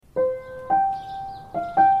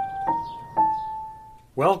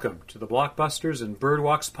Welcome to the Blockbusters and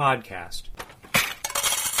Birdwalks podcast.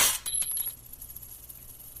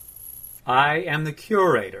 I am the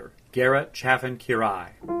curator, Garrett Chaffin-Quiray.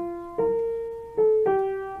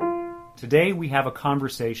 Today we have a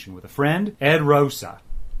conversation with a friend, Ed Rosa.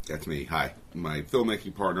 That's me. Hi. My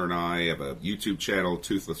filmmaking partner and I have a YouTube channel,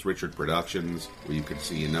 Toothless Richard Productions, where you can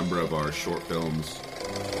see a number of our short films.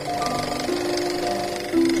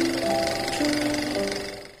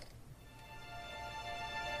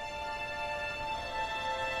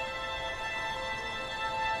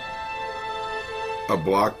 A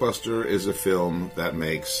blockbuster is a film that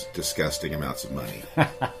makes disgusting amounts of money.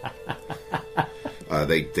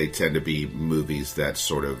 They tend to be movies that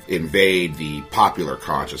sort of invade the popular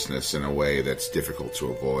consciousness in a way that's difficult to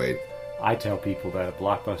avoid. I tell people that a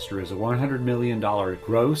blockbuster is a $100 million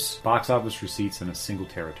gross box office receipts in a single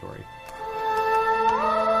territory.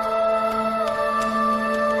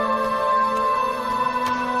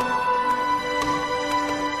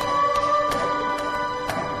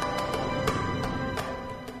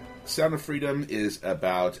 Sound of Freedom is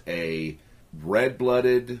about a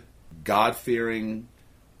red-blooded, God-fearing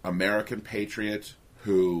American patriot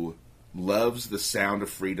who loves the sound of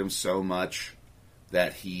freedom so much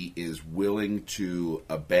that he is willing to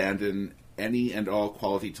abandon any and all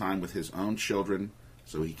quality time with his own children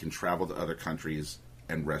so he can travel to other countries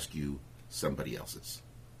and rescue somebody else's.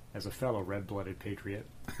 As a fellow red-blooded patriot,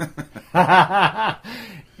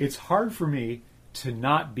 it's hard for me to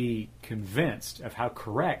not be convinced of how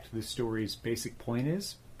correct this story's basic point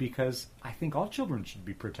is, because I think all children should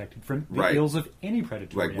be protected from the ills of any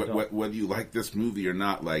predatory adult. Whether you like this movie or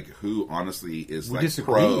not, like, who honestly is We like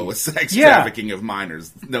disagree. pro sex trafficking of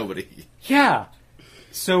minors? Nobody. Yeah.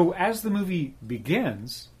 So as the movie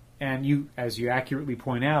begins, and as you accurately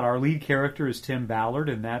point out, our lead character is Tim Ballard,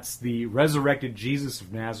 and that's the resurrected Jesus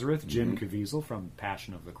of Nazareth, Jim Caviezel from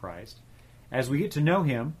Passion of the Christ. As we get to know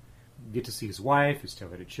him, we get to see his wife, his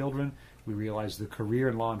talented children. We realize the career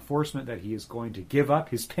in law enforcement that he is going to give up.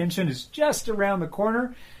 His pension is just around the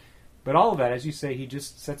corner. But all of that, as you say, he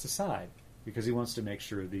just sets aside because he wants to make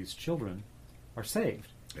sure these children are saved.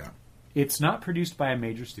 Yeah. It's not produced by a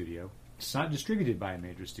major studio. It's not distributed by a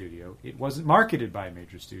major studio. It wasn't marketed by a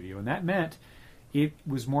major studio. And that meant it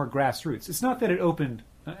was more grassroots. It's not that it opened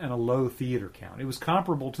in a low theater count. It was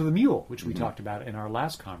comparable to The Mule, which we talked about in our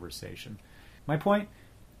last conversation. My point,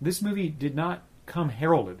 this movie did not come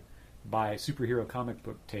heralded by superhero comic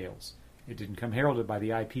book tales. It didn't come heralded by the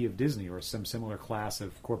IP of Disney or some similar class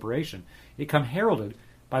of corporation. It come heralded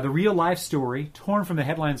by the real-life story, torn from the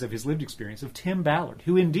headlines of his lived experience, of Tim Ballard,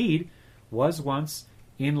 who indeed was once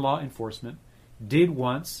in law enforcement, did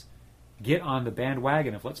once get on the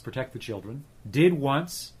bandwagon of let's protect the children, did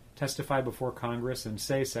once testify before Congress and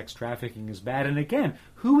say sex trafficking is bad. And again,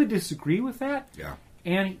 who would disagree with that? Yeah.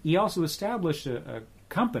 And he also established a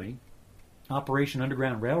company, Operation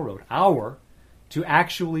Underground Railroad Hour, to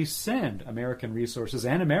actually send American resources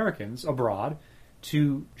and Americans abroad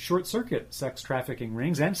to short-circuit sex trafficking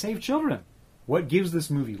rings and save children. What gives this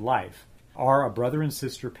movie life are a brother and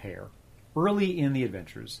sister pair. Early in the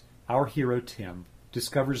adventures, our hero Tim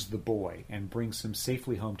discovers the boy and brings him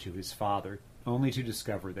safely home to his father, only to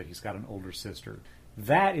discover that he's got an older sister.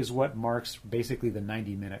 That is what marks basically the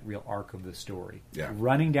 90-minute real arc of the story. Yeah.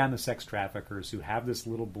 Running down the sex traffickers who have this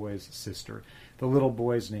little boy's sister. The little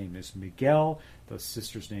boy's name is Miguel. The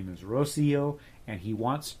sister's name is Rocio. And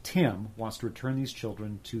Tim wants to return these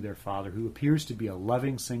children to their father, who appears to be a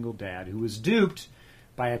loving single dad who was duped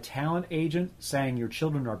by a talent agent saying your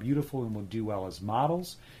children are beautiful and will do well as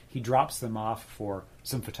models. He drops them off for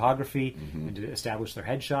some photography and to establish their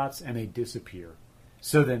headshots, and they disappear.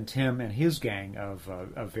 So then Tim and his gang of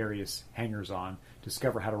various hangers-on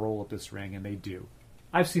discover how to roll up this ring, and they do.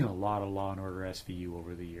 I've seen a lot of Law & Order SVU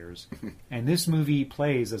over the years, and this movie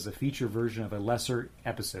plays as a feature version of a lesser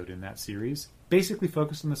episode in that series, basically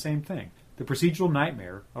focused on the same thing, the procedural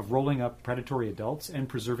nightmare of rolling up predatory adults and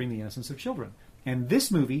preserving the innocence of children. And this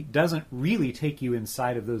movie doesn't really take you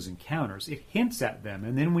inside of those encounters. It hints at them,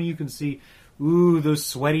 and then when you can see, those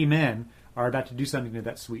sweaty men are about to do something to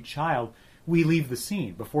that sweet child, we leave the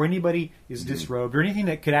scene before anybody is disrobed or anything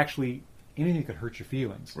that could hurt your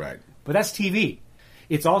feelings. Right. But that's TV.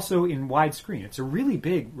 It's also in widescreen. It's a really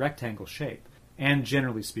big rectangle shape. And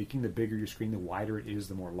generally speaking, the bigger your screen, the wider it is,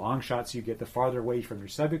 the more long shots you get, the farther away from your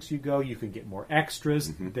subjects you go, you can get more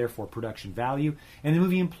extras, therefore production value. And the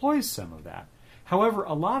movie employs some of that. However,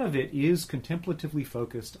 a lot of it is contemplatively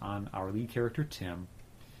focused on our lead character, Tim,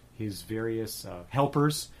 his various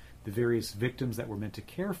helpers, the various victims that we're meant to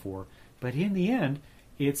care for. But in the end,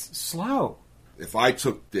 it's slow. If I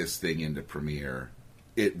took this thing into premiere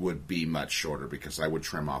it would be much shorter because I would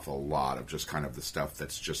trim off a lot of just kind of the stuff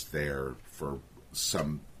that's just there for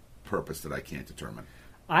some purpose that I can't determine.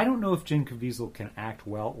 I don't know if Jim Caviezel can act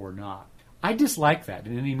well or not. I dislike that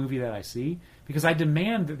in any movie that I see because I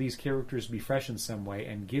demand that these characters be fresh in some way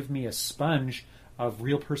and give me a sponge of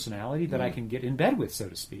real personality that I can get in bed with, so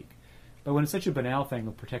to speak. But when it's such a banal thing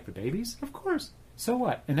to protect the babies, of course. So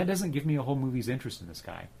what? And that doesn't give me a whole movie's interest in this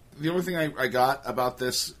guy. The only thing I got about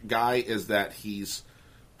this guy is that he's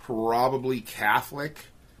probably Catholic.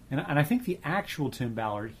 And I think the actual Tim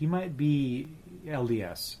Ballard, he might be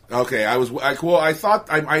LDS. Okay, I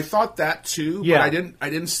thought that too, yeah. But I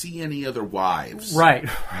didn't see any other wives. Right.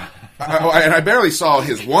 And I barely saw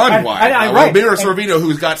his one wife. Right. Mira Sorvino,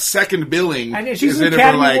 who's got second billing, and she's is an in it for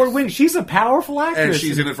Academy Award winning. She's a powerful actress, and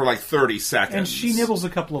she's in it for like 30 seconds. And she nibbles a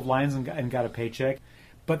couple of lines and got a paycheck.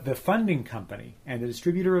 But the funding company and the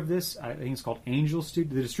distributor of this, I think it's called Angel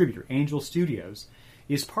Studios,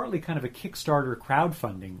 is partly kind of a Kickstarter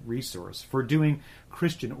crowdfunding resource for doing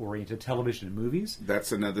Christian-oriented television and movies.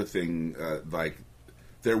 That's another thing,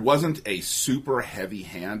 there wasn't a super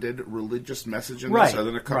heavy-handed religious message in this, other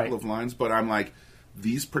than a couple of lines, but I'm like,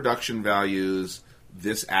 these production values,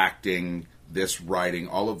 this acting, this writing,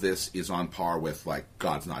 all of this is on par with, like,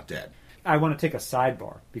 God's Not Dead. I want to take a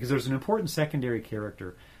sidebar, because there's an important secondary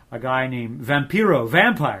character, a guy named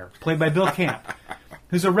Vampire, played by Bill Camp,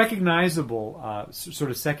 who's a recognizable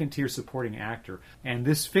sort of second-tier supporting actor. And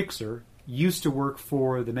this fixer used to work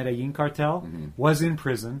for the Medellin cartel, was in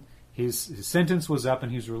prison, his sentence was up,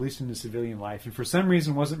 and he was released into civilian life, and for some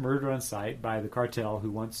reason wasn't murdered on sight by the cartel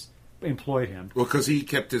who once employed him. Well, because he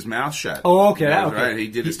kept his mouth shut. Oh, okay. Right. He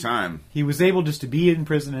did his time. He was able just to be in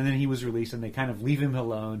prison, and then he was released, and they kind of leave him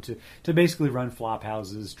alone to basically run flop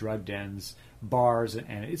houses, drug dens, bars,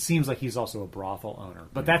 and it seems like he's also a brothel owner.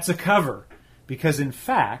 But that's a cover, because in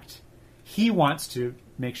fact, he wants to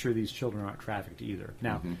make sure these children aren't trafficked either.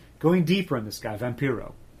 Now, going deeper on this guy,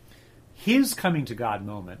 Vampiro, his coming to God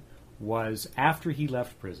moment was after he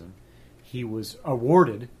left prison, he was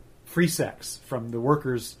awarded free sex from the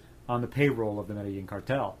workers on the payroll of the Medellin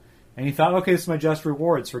cartel. And he thought, okay, this is my just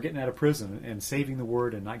rewards for getting out of prison and saving the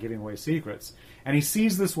word and not giving away secrets. And he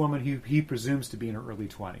sees this woman who he presumes to be in her early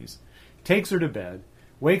 20s, takes her to bed,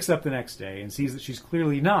 wakes up the next day and sees that she's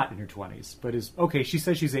clearly not in her 20s, but is, okay, she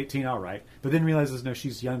says she's 18, all right, but then realizes, no,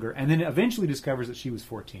 she's younger, and then eventually discovers that she was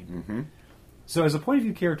 14. So as a point of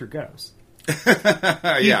view character goes,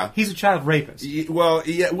 he's a child rapist.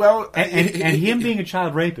 And him being a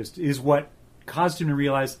child rapist is what caused him to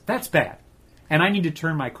realize, that's bad. And I need to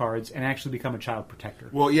turn my cards and actually become a child protector.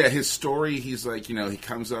 Well, yeah, his story, he's like, he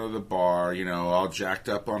comes out of the bar, all jacked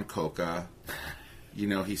up on coca.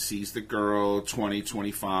 He sees the girl, 20,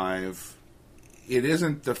 25. It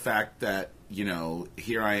isn't the fact that,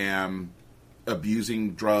 here I am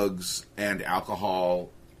abusing drugs and alcohol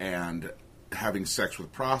and having sex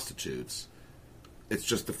with prostitutes. It's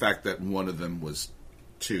just the fact that one of them was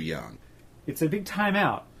too young. It's a big time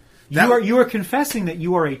out. You are confessing that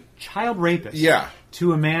you are a child rapist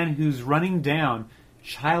to a man who's running down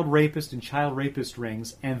child rapist and child rapist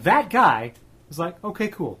rings, and that guy is like, okay,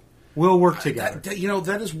 cool. We'll work together.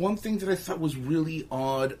 That is one thing that I thought was really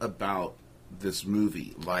odd about this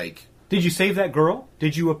movie. Like, did you save that girl?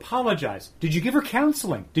 Did you apologize? Did you give her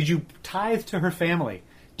counseling? Did you tithe to her family?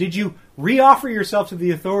 Did you re-offer yourself to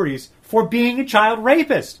the authorities for being a child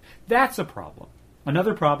rapist? That's a problem.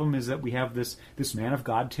 Another problem is that we have this man of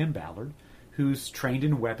God, Tim Ballard, who's trained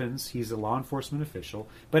in weapons. He's a law enforcement official.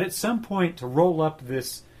 But at some point, to roll up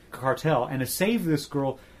this cartel and to save this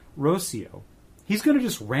girl, Rocio, he's going to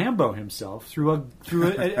just Rambo himself through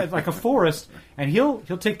like a forest, and he'll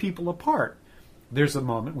take people apart. There's a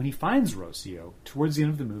moment when he finds Rocio towards the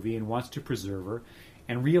end of the movie and wants to preserve her,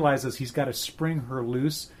 and realizes he's got to spring her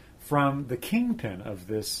loose from the kingpin of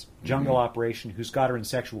this jungle operation who's got her in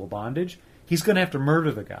sexual bondage. He's going to have to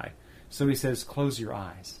murder the guy. So he says, close your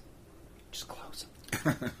eyes. Just close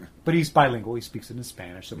them. But he's bilingual. He speaks it in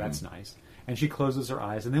Spanish, so that's nice. And she closes her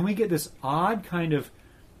eyes. And then we get this odd kind of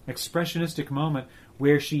expressionistic moment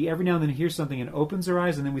where she every now and then hears something and opens her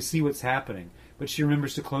eyes, and then we see what's happening. But she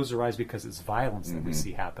remembers to close her eyes because it's violence that we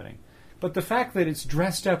see happening. But the fact that it's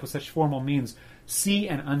dressed up with such formal means, see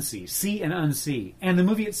and unsee, see and unsee. And the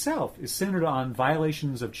movie itself is centered on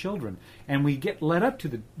violations of children. And we get led up to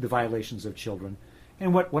the violations of children.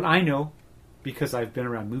 And what I know, because I've been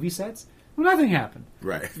around movie sets, well, nothing happened.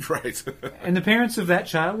 Right. And the parents of that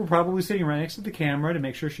child were probably sitting right next to the camera to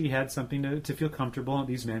make sure she had something to feel comfortable. And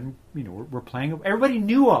these men, were playing. Everybody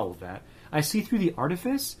knew all of that. I see through the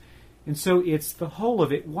artifice. And so it's the whole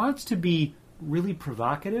of it wants to be really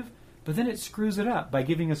provocative, but then it screws it up by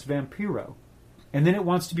giving us Vampiro, And then it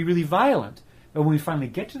wants to be really violent. But when we finally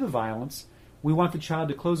get to the violence, we want the child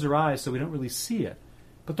to close their eyes so we don't really see it.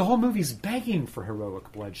 But the whole movie's begging for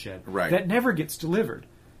heroic bloodshed. Right. That never gets delivered.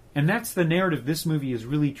 And that's the narrative this movie is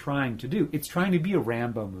really trying to do. It's trying to be a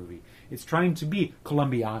Rambo movie. It's trying to be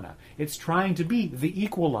Columbiana. It's trying to be The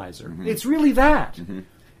Equalizer. Mm-hmm. It's really that. Mm-hmm.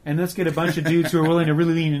 And let's get a bunch of dudes who are willing to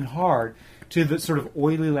really lean in hard to the sort of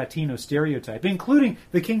oily Latino stereotype, including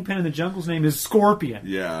the kingpin in the jungle's name is Scorpion.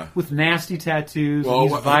 Yeah. With nasty tattoos. Well,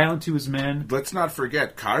 he's violent to his men. Let's not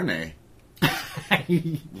forget Carne.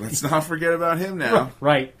 Let's not forget about him now.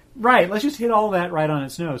 Right. Let's just hit all that right on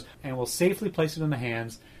its nose. And we'll safely place it in the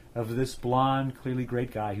hands of this blonde, clearly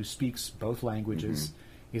great guy who speaks both languages,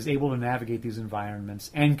 is able to navigate these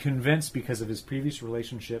environments, and convince, because of his previous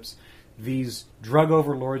relationships, these drug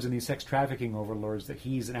overlords and these sex trafficking overlords that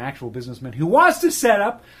he's an actual businessman who wants to set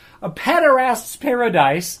up a pederast's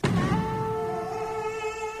paradise.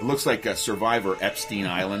 It looks like a Survivor Epstein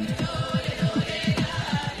Island.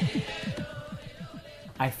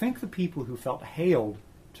 I think the people who felt hailed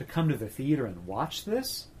to come to the theater and watch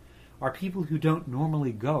this are people who don't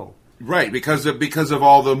normally go. Right, because of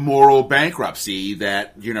all the moral bankruptcy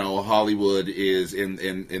that, Hollywood is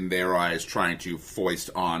in their eyes trying to foist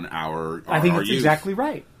on our I think that's youth. Exactly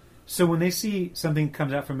right. So when they see something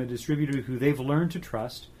comes out from a distributor who they've learned to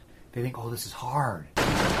trust, they think, oh, this is hard.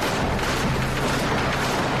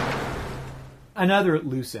 Another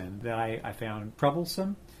loose end that I found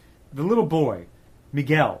troublesome, the little boy,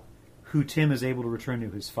 Miguel, who Tim is able to return to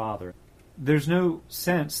his father. There's no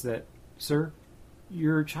sense that, sir,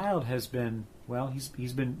 your child has been,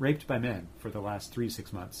 he's been raped by men for the last 3 to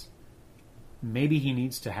 6 months. Maybe he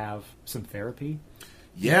needs to have some therapy.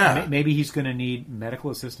 Yeah. Maybe he's going to need medical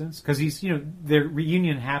assistance because he's, their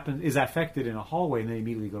reunion is affected in a hallway and they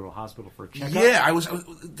immediately go to a hospital for a checkup. Yeah,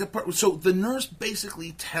 so the nurse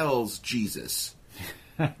basically tells Jesus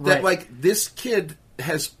right. that, this kid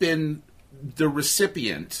has been the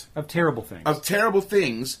recipient of terrible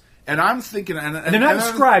things. And I'm thinking, and they're not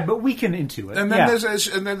described, but we can intuit. And then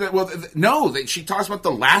she talks about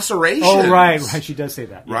the lacerations. Oh, right, she does say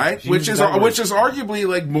that, right? Which is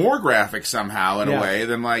arguably more graphic somehow in a way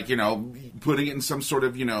than putting it in some sort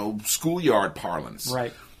of schoolyard parlance,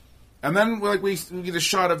 right? And then we get a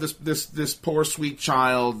shot of this poor sweet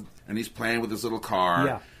child, and he's playing with his little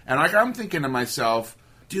car, and I'm thinking to myself,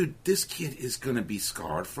 dude, this kid is going to be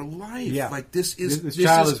scarred for life. Yeah, this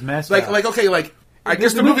child is messed up. I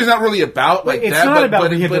guess the movie's not really about that. It's not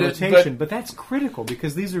about rehabilitation, but that's critical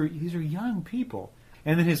because these are young people.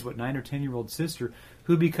 And then his 9 or 10-year-old sister,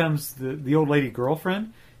 who becomes the old lady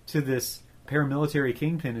girlfriend to this paramilitary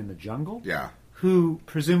kingpin in the jungle, who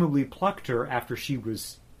presumably plucked her after she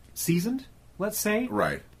was seasoned, let's say.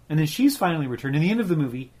 Right. And then she's finally returned. In the end of the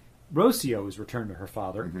movie, Rocio is returned to her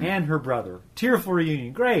father and her brother. Tearful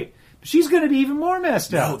reunion, great. But she's going to be even more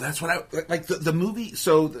messed up. No, that's what I like. The movie.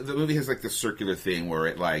 So the movie has this circular thing where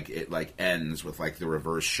it ends with the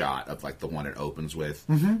reverse shot of the one it opens with,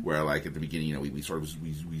 where at the beginning we sort of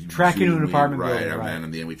we track into an apartment building, right, and then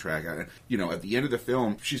in the end we track out. At the end of the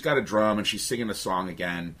film, she's got a drum and she's singing a song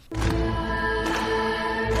again.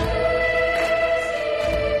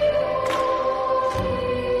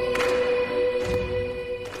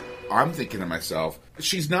 I'm thinking to myself,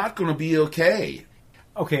 she's not going to be okay.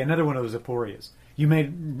 Okay, another one of those aporias. You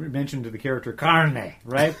made mention to the character Carne,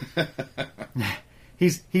 right?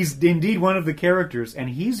 He's indeed one of the characters, and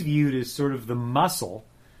he's viewed as sort of the muscle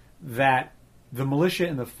that the militia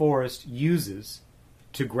in the forest uses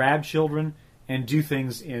to grab children and do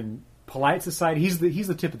things in polite society. He's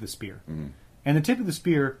the tip of the spear. Mm-hmm. And the tip of the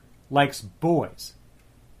spear likes boys.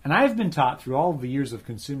 And I've been taught through all of the years of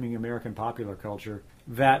consuming American popular culture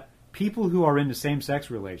that people who are into same-sex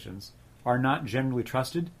relations are not generally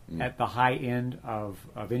trusted at the high end of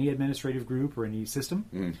any administrative group or any system.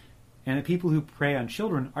 And that people who prey on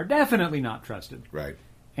children are definitely not trusted. Right.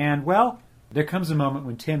 And, there comes a moment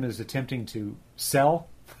when Tim is attempting to sell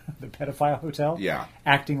the pedophile hotel,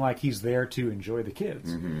 acting like he's there to enjoy the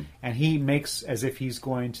kids. Mm-hmm. And he makes as if he's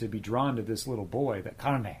going to be drawn to this little boy that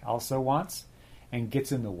Carne also wants and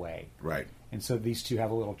gets in the way. Right. And so these two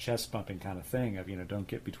have a little chest-bumping kind of thing of, don't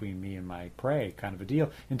get between me and my prey kind of a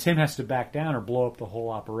deal. And Tim has to back down or blow up the whole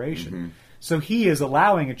operation. Mm-hmm. So he is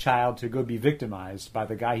allowing a child to go be victimized by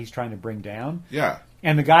the guy he's trying to bring down. Yeah.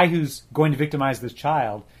 And the guy who's going to victimize this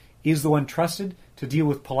child is the one trusted to deal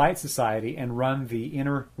with polite society and run the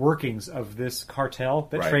inner workings of this cartel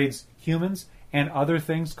that trades humans and other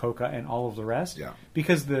things, coca and all of the rest. Yeah.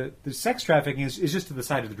 Because the sex trafficking is just to the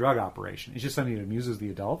side of the drug operation. It's just something that amuses the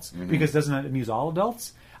adults because doesn't it amuse all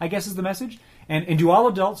adults, I guess is the message. And do all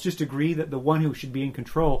adults just agree that the one who should be in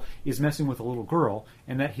control is messing with a little girl,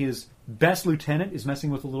 and that his best lieutenant is messing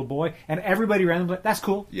with a little boy, and everybody around them like, that's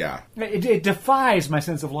cool? Yeah. It defies my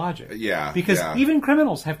sense of logic. Yeah. Because yeah. even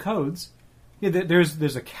criminals have codes. Yeah,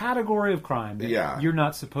 there's a category of crime that you're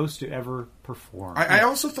not supposed to ever perform. I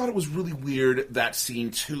also thought it was really weird, that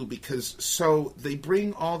scene, too, because so they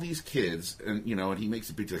bring all these kids, and and he makes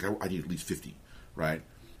a big deal, like, I need at least 50, right?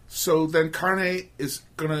 So then Carne is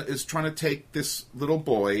trying to take this little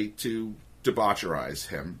boy to debaucherize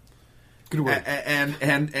him. Good word.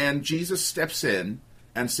 And Jesus steps in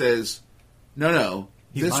and says, no,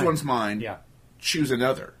 this one's mine. Yeah. Choose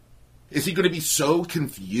another. Is he going to be so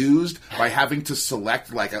confused by having to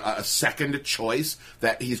select like a second choice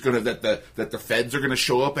that he's going to that the feds are going to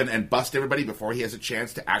show up and bust everybody before he has a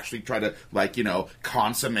chance to actually try to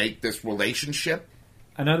consummate this relationship?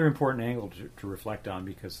 Another important angle to reflect on,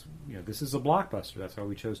 because this is a blockbuster, that's why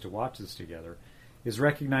we chose to watch this together, is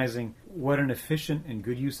recognizing what an efficient and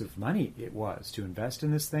good use of money it was to invest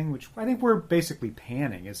in this thing, which I think we're basically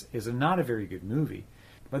panning is not a very good movie.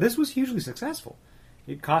 But this was hugely successful.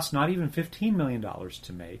 It cost not even $15 million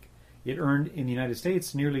to make. It earned in the United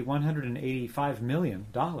States nearly $185 million.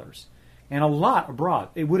 And a lot abroad.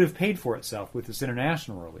 It would have paid for itself with this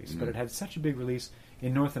international release, but it had such a big release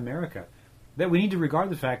in North America that we need to regard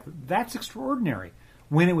the fact that that's extraordinary.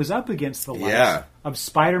 When it was up against the likes of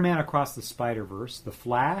Spider-Man Across the Spider-Verse, The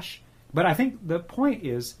Flash. But I think the point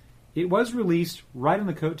is, it was released right on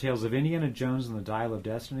the coattails of Indiana Jones and the Dial of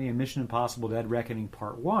Destiny and Mission Impossible Dead Reckoning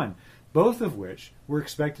Part 1, both of which were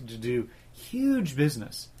expected to do huge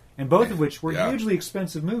business, and both of which were hugely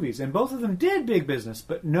expensive movies. And both of them did big business,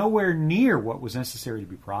 but nowhere near what was necessary to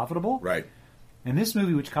be profitable. Right. And this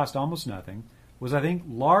movie, which cost almost nothing, was, I think,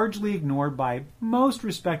 largely ignored by most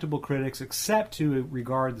respectable critics, except to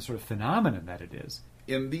regard the sort of phenomenon that it is.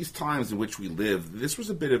 In these times in which we live, this was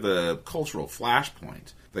a bit of a cultural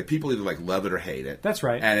flashpoint. Like, people either love it or hate it. That's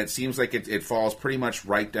right. And it seems like it falls pretty much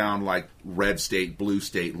right down red state, blue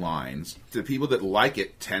state lines. The people that like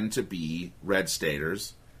it tend to be red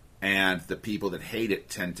staters, and the people that hate it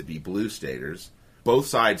tend to be blue staters. Both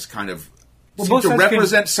sides kind of seem to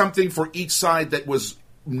represent something for each side that was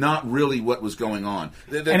not really what was going on.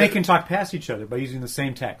 And they can talk past each other by using the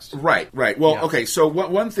same text. Right. Well, okay, so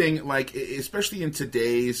one thing, especially in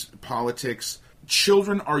today's politics,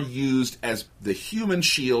 children are used as the human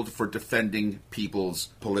shield for defending people's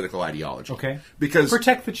political ideology. Okay. Because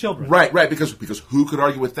protect the children. Right, because who could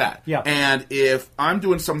argue with that? Yeah. And if I'm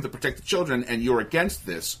doing something to protect the children and you're against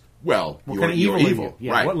this, well, you're evil.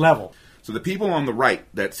 Yeah, right. What level? So the people on the right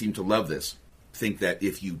that seem to love this think that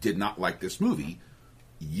if you did not like this movie,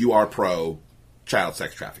 you are pro child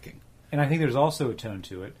sex trafficking. And I think there's also a tone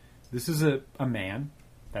to it. This is a man,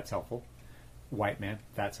 that's helpful, white man,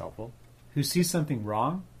 that's helpful, who sees something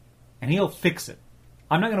wrong, and he'll fix it.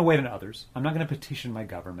 I'm not going to wait on others. I'm not going to petition my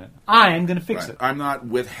government. I am going to fix it. I'm not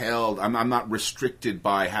withheld. I'm not restricted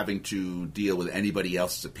by having to deal with anybody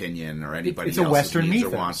else's opinion or anybody else's Western needs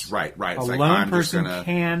mythos. or wants. Right. A lone person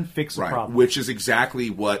can fix a problem. Which is exactly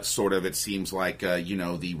what sort of it seems like,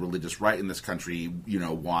 the religious right in this country,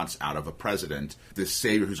 wants out of a president. This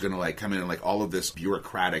savior who's going to come in and all of this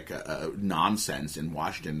bureaucratic nonsense in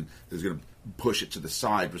Washington is going to push it to the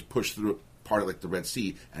side, just push through part of the Red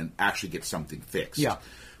Sea and actually get something fixed. Yeah.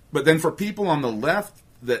 But then for people on the left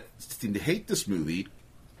that seem to hate this movie,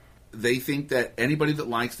 they think that anybody that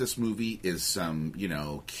likes this movie is some,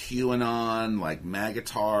 QAnon,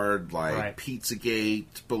 Magatard, right.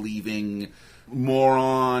 Pizzagate believing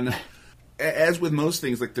moron. As with most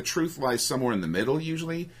things, the truth lies somewhere in the middle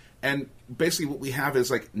usually. And basically what we have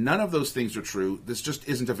is none of those things are true. This just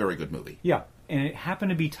isn't a very good movie. Yeah. And it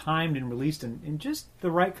happened to be timed and released in just the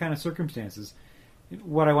right kind of circumstances.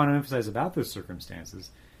 What I want to emphasize about those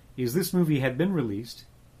circumstances is this movie had been released,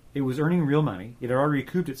 it was earning real money, it had already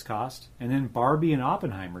recouped its cost, and then Barbie and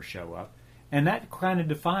Oppenheimer show up, and that kind of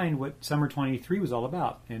defined what Summer 23 was all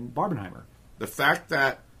about in Barbenheimer. The fact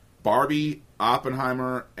that Barbie,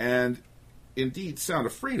 Oppenheimer, and indeed Sound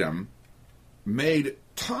of Freedom made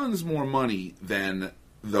tons more money than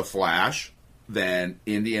The Flash, than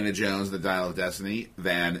Indiana Jones, The Dial of Destiny,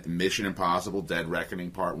 than Mission Impossible, Dead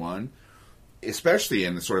Reckoning Part 1, especially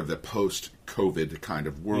in the sort of the post-COVID kind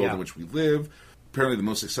of world in which we live. Apparently the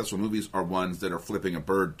most successful movies are ones that are flipping a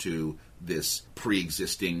bird to this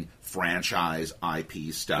pre-existing franchise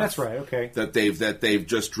IP stuff. That's right, okay. That they've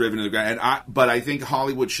just driven to the ground. But I think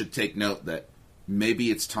Hollywood should take note that maybe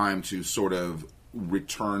it's time to sort of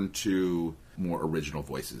return to more original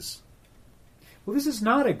voices. Well, this is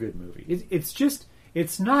not a good movie.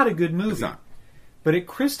 It's not a good movie. It's not. But it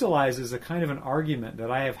crystallizes a kind of an argument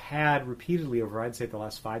that I have had repeatedly over, I'd say, the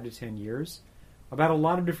last 5 to 10 years about a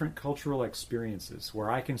lot of different cultural experiences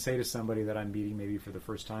where I can say to somebody that I'm meeting maybe for the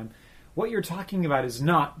first time, what you're talking about is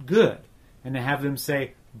not good. And to have them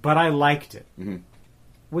say, but I liked it. Mm-hmm.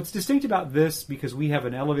 What's distinct about this, because we have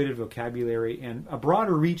an elevated vocabulary and a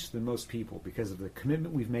broader reach than most people because of the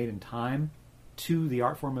commitment we've made in time to the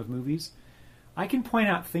art form of movies, I can point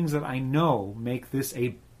out things that I know make this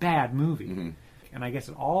a bad movie. Mm-hmm. And I guess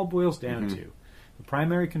it all boils down to the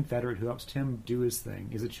primary Confederate who helps Tim do his thing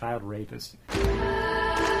is a child rapist.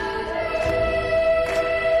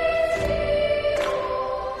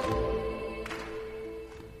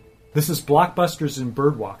 This is Blockbusters and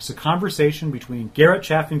Birdwalks, a conversation between Garrett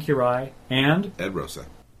Chaffin-Quiray and Ed Rosa.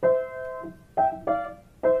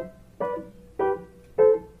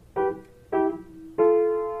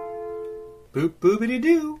 Boop boopity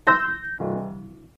doo.